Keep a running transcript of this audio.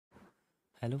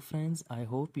Hello friends, I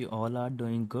hope you all are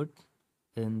doing good.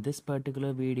 In this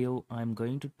particular video, I'm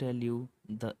going to tell you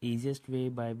the easiest way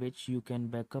by which you can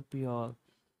backup your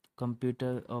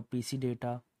computer or PC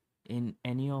data in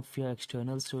any of your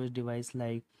external storage device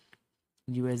like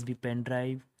USB pen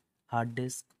drive, hard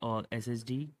disk or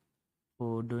SSD.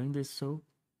 For doing this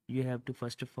you have to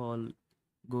first of all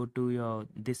go to your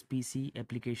this PC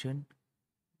application,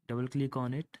 double click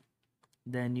on it.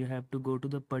 Then you have to go to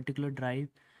the particular drive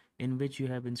in which you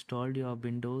have installed your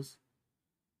Windows.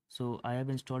 So I have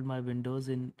installed my Windows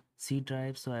in C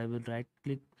drive, so I will right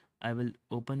click, I will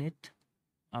open it.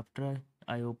 After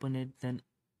I open it, then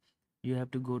you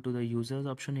have to go to the users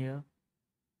option here.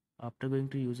 After going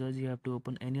to users, you have to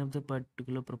open any of the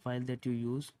particular profile that you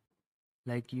use.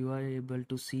 Like you are able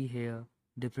to see here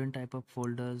different type of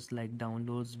folders like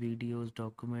downloads, videos,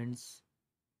 documents,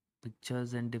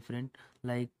 pictures and different.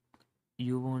 Like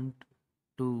you want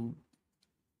to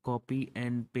copy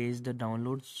and paste the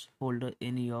downloads folder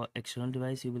in your external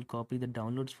device, you will copy the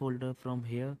downloads folder from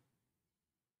here.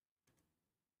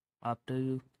 After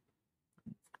you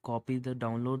copy the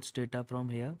downloads data from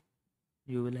here,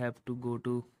 you will have to go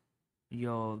to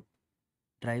your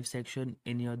drive section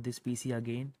in your this PC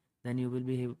again. Then you will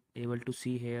be able to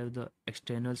see here the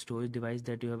external storage device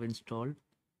that you have installed.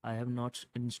 I have not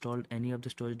installed any of the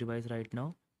storage device right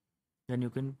now. Then you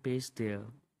can paste there.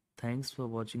 Thanks for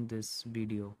watching this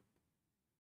video.